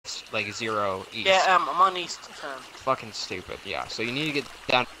like 0 east. Yeah, I'm on east. Fucking stupid. Yeah. So you need to get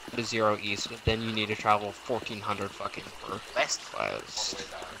down to 0 east, but then you need to travel 1400 fucking west.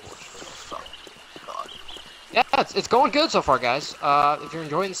 Yeah, it's going good so far, guys. If you're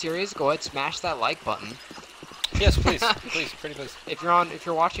enjoying the series, go ahead smash that like button. Yes, please, please, pretty please. If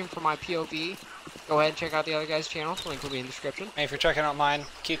you're watching from my POV, go ahead and check out the other guy's channel. The link will be in the description. Hey, if you're checking out mine,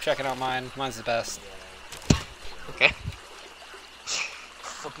 keep checking out mine. Mine's the best. Okay.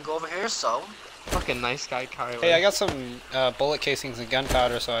 Fucking go over here, so. Fucking nice guy, Kyler. Hey, I got some bullet casings and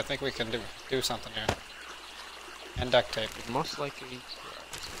gunpowder, so I think we can do something here. And duct tape. Most likely.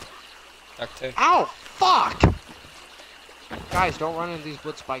 Duct tape. Ow! Fuck! Guys, don't run into these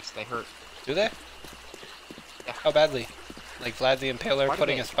wood spikes. They hurt. Do they? Yeah. How badly? Like Vlad the Impaler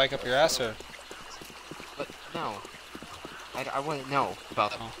putting a spike up your ass, or? But no. I wouldn't know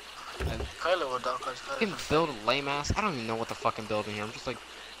about that. Kyler would dog. I can build a lame ass. I don't even know what the fuck I'm building here. I'm just like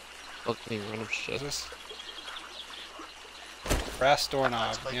building random shit. Is this? Brass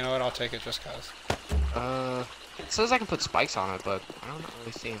doorknob. You know what? I'll take it just cause. It says I can put spikes on it, but I don't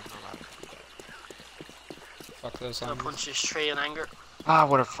really see anything about it. Fuck those I'll on. punch this tree in anger. Ah,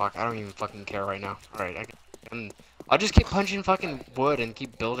 what the fuck. I don't even fucking care right now. Alright, I'll just keep punching fucking wood and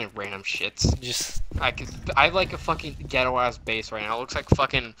keep building random shits. Just. I have like a fucking ghetto ass base right now. It looks like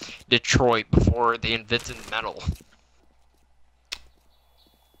fucking Detroit before they invented metal.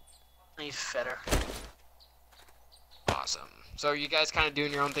 He's feather. Awesome. So are you guys kind of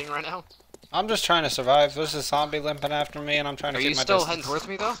doing your own thing right now? I'm just trying to survive. There's a zombie limping after me, and I'm trying to Are keep you my still distance. heading towards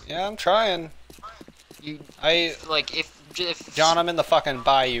me though? Yeah, I'm trying. Like if John, I'm in the fucking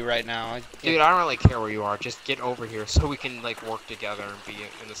bayou right now. Dude, I don't really care where you are. Just get over here so we can like work together and be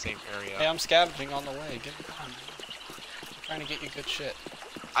in the same area. Hey, I'm scavenging on the way. Get it done. I'm trying to get you good shit.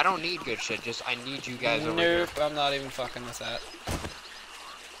 I don't need good shit. Just I need you guys over Nope, here. I'm not even fucking with that.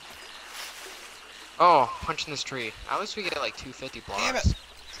 Oh, punching this tree. At least we get like 250 blocks. Damn it.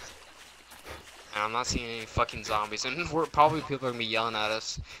 And I'm not seeing any fucking zombies, and probably people are gonna be yelling at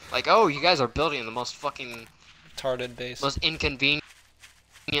us, like, "Oh, you guys are building in the most fucking retarded base, most inconvenient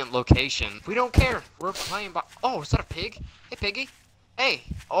location." We don't care. We're playing by. Oh, is that a pig? Hey, piggy. Hey.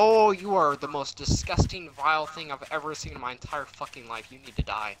 Oh, you are the most disgusting, vile thing I've ever seen in my entire fucking life. You need to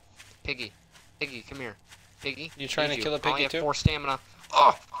die, piggy. Piggy, come here. Piggy. You trying to kill a piggy I only have too? 4 stamina.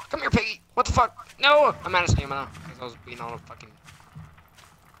 Oh, come here, piggy. What the fuck? No, I'm out of stamina because I was being on a fucking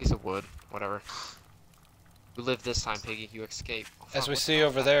piece of wood. Whatever. You live this time, piggy. You escape. Oh, as we see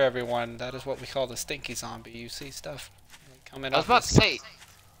over there, everyone, that is what we call the stinky zombie. You see stuff coming up. I was about to say,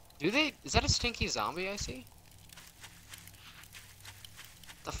 do they? Is that a stinky zombie I see?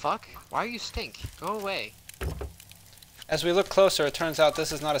 The fuck? Why are you stink? Go away. As we look closer, it turns out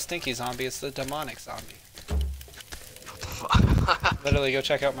this is not a stinky zombie. It's the demonic zombie. What the fuck? Literally, go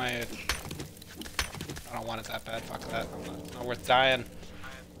check out my. I don't want it that bad. Fuck that. Not worth dying.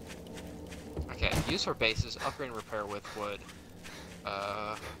 Okay, use for bases, upgrade and repair with wood.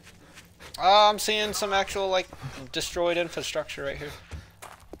 I'm seeing some actual, like, destroyed infrastructure right here.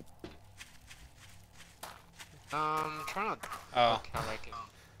 Trying to Oh. look how I can...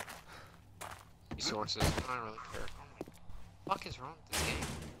 Resources, I don't really care. Oh my fuck is wrong with this game?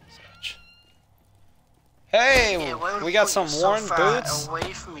 Such. Hey! Yeah, we got some worn boots.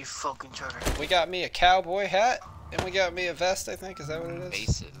 Away from me, fucking turtle. We got me a cowboy hat. And we got me a vest, I think. Is that what it is?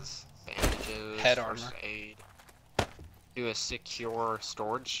 Bases. Bandages, head first armor. aid, do a secure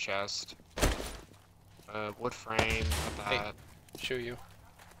storage chest, wood frame, got that, Hey. Shoot you.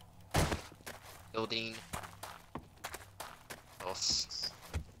 building, else.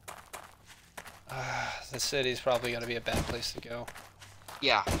 The city's probably gonna be a bad place to go.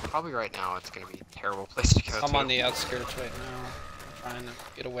 Yeah, probably right now it's gonna be a terrible place to go I'm to. on the outskirts right now. I'm trying to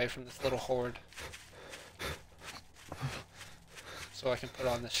get away from this little horde. So I can put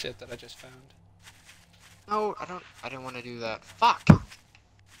on the shit that I just found. No, I didn't want to do that. Fuck!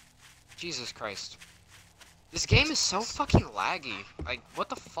 Jesus Christ. This game is so fucking laggy. Like, what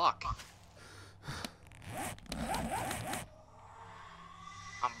the fuck?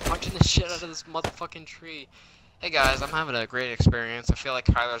 I'm punching the shit out of this motherfucking tree. Hey guys, I'm having a great experience. I feel like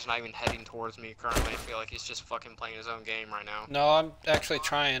Kyler's not even heading towards me currently. I feel like he's just fucking playing his own game right now. No, I'm actually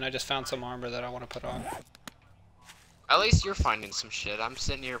trying. I just found some armor that I want to put on. At least you're finding some shit. I'm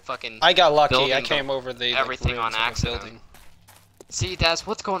sitting here fucking... I got lucky. building I came over the everything on ruins of the accident. building. See, Daz,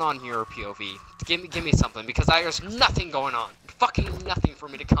 what's going on here, POV? Give me something, because there's nothing going on. Fucking nothing for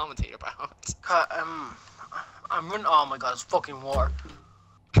me to commentate about. I'm running. Oh my god, it's fucking war.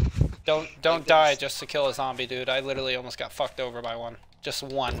 Don't Like die just to kill a zombie, dude. I literally almost got fucked over by one. Just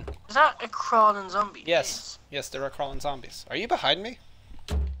one. Is that a crawling zombie? Yes. Yes, there are crawling zombies. Are you behind me?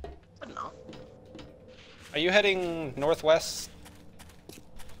 Are you heading northwest?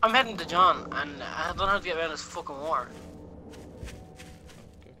 I'm heading to John, and I don't know how to get around this fucking war.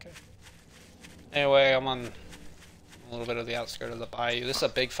 Okay. Anyway, I'm on a little bit of the outskirt of the bayou. This is a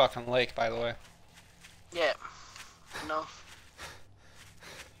big fucking lake, by the way. Yeah. No.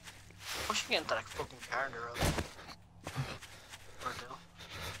 I should get into that fucking car in the road. Or do.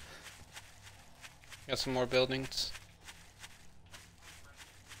 Got some more buildings.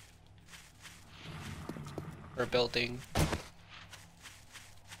 Or building.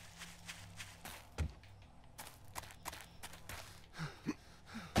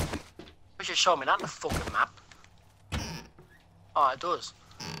 You should show me that on the fucking map. Oh, it does.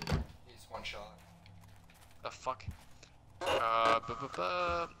 He's one shot. The fuck?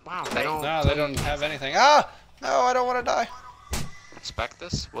 Wow, they don't. No, they don't have anything. Ah! No, I don't want to die. Expect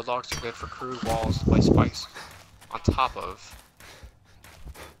this. Wood logs are good for crude walls to place spikes on top of.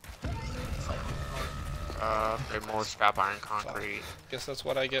 Upgrade more scrap iron concrete. Guess that's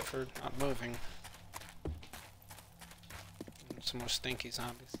what I get for not moving. Some more stinky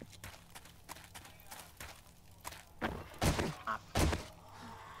zombies.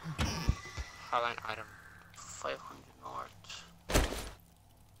 Highlight item. 500 north.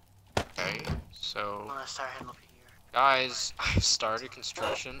 Okay, so I'm gonna start heading up here. guys, I've started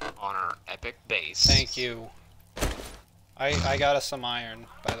construction on our epic base. Thank you. I got us some iron,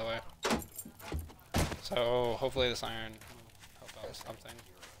 by the way. So hopefully this iron will help out with something.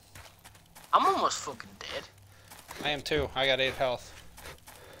 I'm almost fucking dead. I am too. I got 8 health.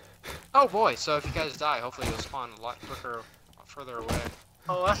 Oh boy, so if you guys die, hopefully you'll spawn a lot quicker, further away.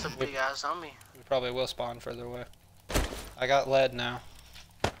 Oh, that's a big ass zombie. We probably will spawn further away. I got lead now.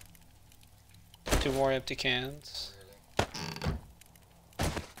 2 more empty cans.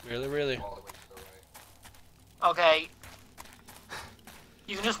 Really? All the way to the right. Okay.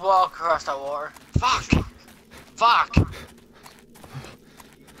 You can just walk across that water. Fuck! Fuck! Can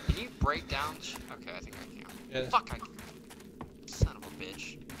you break down? Okay, I think I can. Yeah. Fuck! Son of a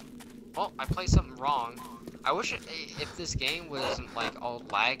bitch. Well, I played something wrong. I wish if this game wasn't like all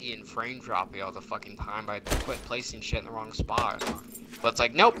laggy and frame droppy all the fucking time, I'd quit placing shit in the wrong spot. But it's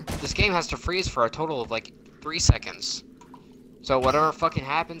like, nope, this game has to freeze for a total of like 3 seconds. So whatever fucking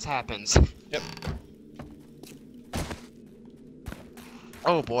happens, happens. Yep.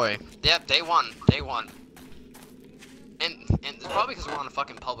 Oh boy. Yep, day one. And it's probably because we're on a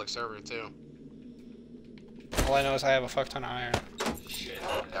fucking public server too. All I know is I have a fuck ton of iron.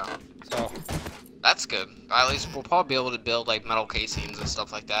 Yeah. So, That's good. At least we'll probably be able to build like metal casings and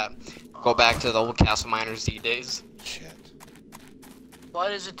stuff like that. Go back to the old Castle Miners Z days. shit. Why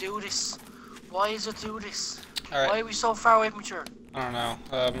does it do this? Why does it do this? Alright. Why are we so far away from each other? I don't know.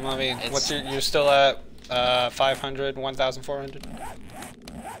 Let me. It's- What's you're still at 500, 1,400?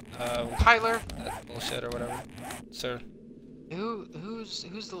 Tyler, That bullshit or whatever. Sir.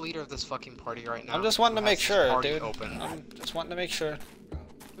 who's the leader of this fucking party right now? I'm just wanting to Who make has this sure, party dude. Open? I'm just wanting to make sure.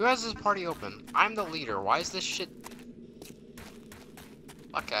 Who has this party open? I'm the leader. Why is this shit?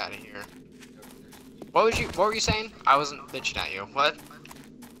 Fuck out of here. What were you saying? I wasn't bitching at you. What?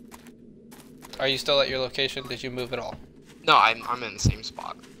 Are you still at your location? Did you move at all? No, I'm in the same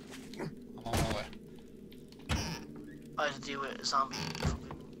spot. I'm on my way. I have to deal with a zombie.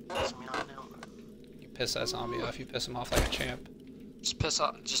 Fucking me off now. You piss that zombie off. You piss him off like a champ. Just piss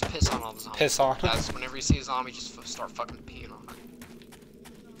on all the zombies. Piss on him. That's whenever you see a zombie, just start fucking peeing on it.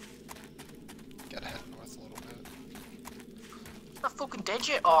 Gotta head north a little bit. I'm not fucking dead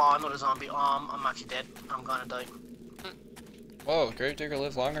yet. Oh, another zombie. I'm actually dead. I'm gonna die. Whoa, Gravedigger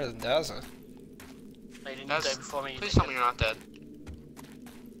lived longer than Dazza. I didn't That's- die before me. Please tell me you're not dead.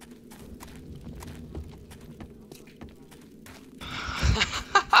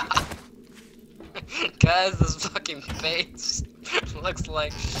 Guys, this fucking face looks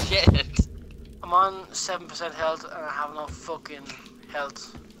like shit. I'm on 7% health and I have no fucking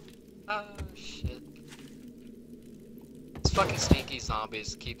health. Oh shit. This fucking stinky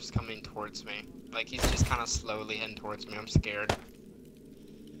zombies keeps coming towards me. Like he's just kind of slowly heading towards me. I'm scared.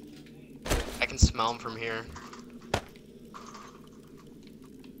 I can smell him from here.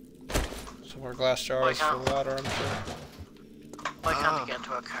 Some more glass jars for water, I'm sure. Why can't I get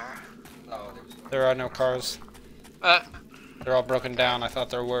into a car? Oh, there's one. There are no cars. They're all broken down. I thought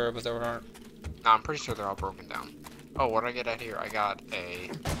there were, but there aren't. No, I'm pretty sure they're all broken down. Oh, what did I get out here? I got a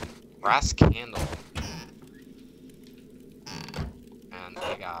brass candle. And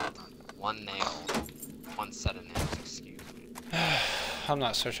I got 1 nail. 1 set of nails, excuse me. I'm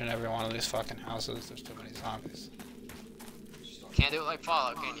not searching every one of these fucking houses. There's too many zombies. Can't do it like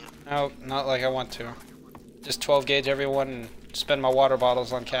Fallout, can you? No, not like I want to. Just 12 gauge everyone and spend my water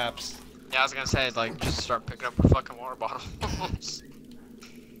bottles on caps. Yeah, I was gonna say, like, just start picking up a fucking water bottles.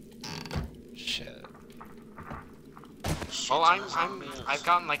 Shit. Well, I've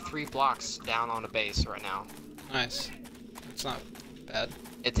gotten like 3 blocks down on a base right now. Nice. It's not bad.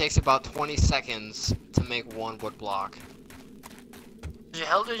 It takes about 20 seconds to make 1 wood block. Did your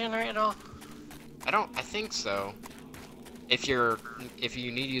health regenerate at all? I think so. If you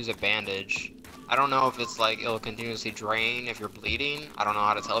need to use a bandage. I don't know if it's like it'll continuously drain if you're bleeding. I don't know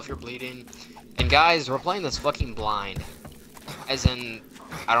how to tell if you're bleeding. And guys, we're playing this fucking blind. As in,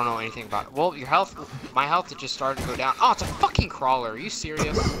 I don't know anything about it. Well, my health just started to go down. Oh, it's a fucking crawler. Are you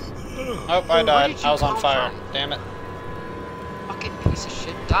serious? Oh, I died. I was on fire. Damn it. Fucking piece of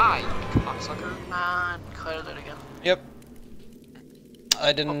shit. Die, you cocksucker. Man, cleared it again. Yep.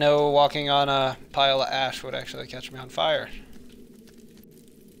 I didn't know walking on a pile of ash would actually catch me on fire.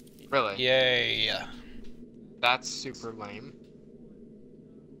 Really? Yay. That's super lame.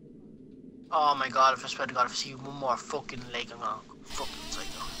 Oh my god, if I swear to god, if I see one more fucking lake, I'm gonna fucking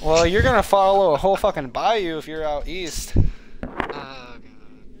psycho. Well, you're gonna follow a whole fucking bayou if you're out east.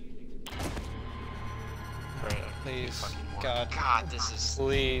 Please, God. God, this is...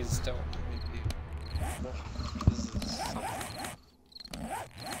 Please don't. This is something.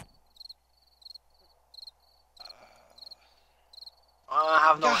 I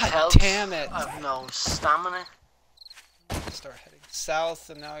have no God health. damn it. I have no stamina. Start heading south,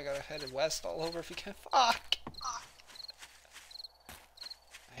 and now I gotta head west all over if you can. Fuck!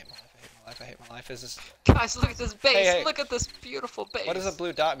 I hate my life, I hate my life, I hate my life. Is this... Guys, look at this base! Hey. Look at this beautiful base! What does a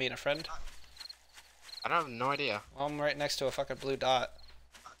blue dot mean, a friend? I don't have no idea. Well, I'm right next to a fucking blue dot.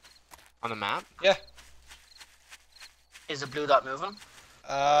 On the map? Yeah. Is the blue dot moving?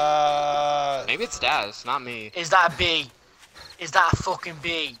 Maybe it's Daz, not me. Is that a bee? Is that a fucking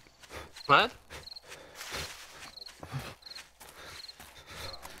bee? What?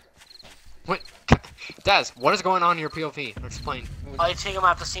 Wait, Daz, what is going on in your POV? Explain. I think I'm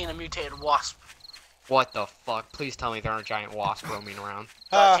after seeing a mutated wasp. What the fuck? Please tell me there aren't giant wasps roaming around.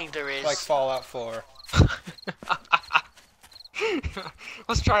 I think there is. Like Fallout 4.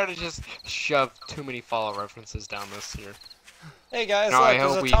 Let's try to just shove too many Fallout references down this here. Hey guys, No, look, I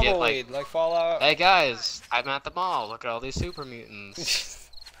there's hope a we get, tumbleweed, like Fallout. Hey guys, I'm at the mall. Look at all these super mutants.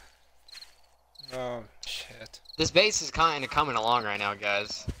 Oh, shit. This base is kind of coming along right now,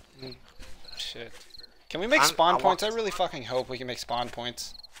 guys. Shit. Can we make spawn points? I really fucking hope we can make spawn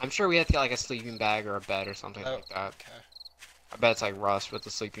points. I'm sure we have to get like a sleeping bag or a bed or something like that. Okay. I bet it's like Rust with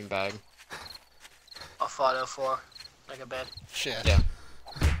the sleeping bag. A Fallout 4, like a bed. Shit. Yeah.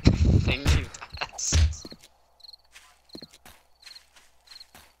 Thank you, Daz.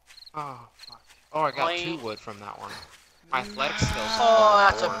 Oh, fuck. Oh, I got 2 wood from that one. My athletic skills. Oh,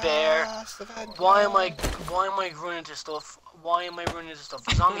 that's a bear. Why am I running into stuff? Why am I running into stuff?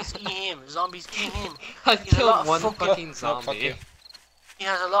 Zombies eat him. Zombies eat him. I He's a lot killed of one fucking fuck zombie. you. He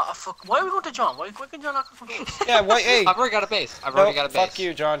has a lot of fuck. Why are we going to John? Why can John not come to us? Yeah, wait, hey. I've already got a base. I've already got a base. Fuck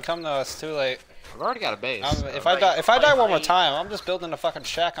you, John. Come to us. Too late. I've already got a base. If I die one more time, I'm just building a fucking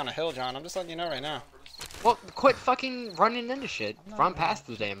shack on a hill, John. I'm just letting you know right now. Well, quit fucking running into shit. Run past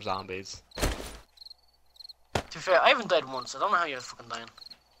the damn zombies. To be fair, I haven't died once. I don't know how you're fucking dying.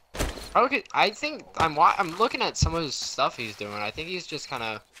 I think I'm looking at some of his stuff he's doing. I think he's just kind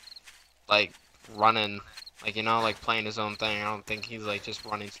of like running, like, you know, like playing his own thing. I don't think he's like just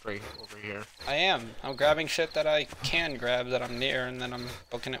running straight over here. I am. I'm grabbing shit that I can grab that I'm near, and then I'm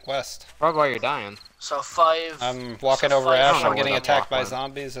booking it west. Probably while you're dying. So 5. I'm walking so over five- ash. I don't know I'm getting where that attacked block by went.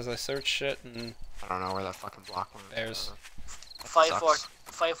 zombies as I search shit, and I don't know where that fucking block went. Bears.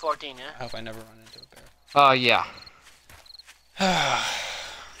 514, yeah. I hope I never run into a bear. Yeah.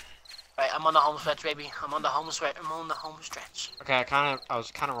 Right, I'm on the home stretch, baby. I'm on the home stretch. Okay, I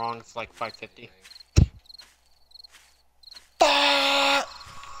was kind of wrong. It's like 550.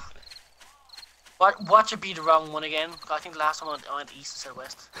 Watch it be the wrong one again. I think the last time I went east instead of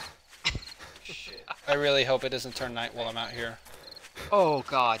west. I really hope it doesn't turn night while I'm out here. Oh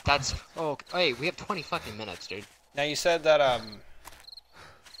god, that's. Oh, hey, we have 20 fucking minutes, dude. Now you said that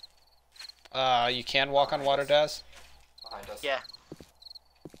you can walk on water, Daz? Behind us. Yeah.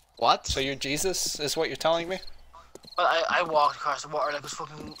 What? So you're Jesus, is what you're telling me? Well, I walked across the water like it was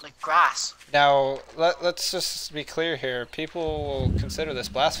fucking like grass. Now let's just be clear here. People will consider this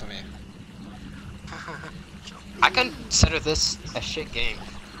blasphemy. I consider this a shit game.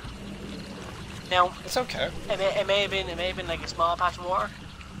 Now, It's okay. it may have been like a small patch of water.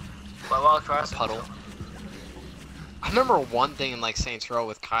 But I walked across A puddle. I remember one thing in like Saints Row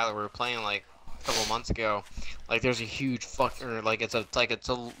with Kyler. We were playing like a couple months ago. Like there's a huge fucking like it's a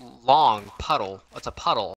long puddle. It's a puddle.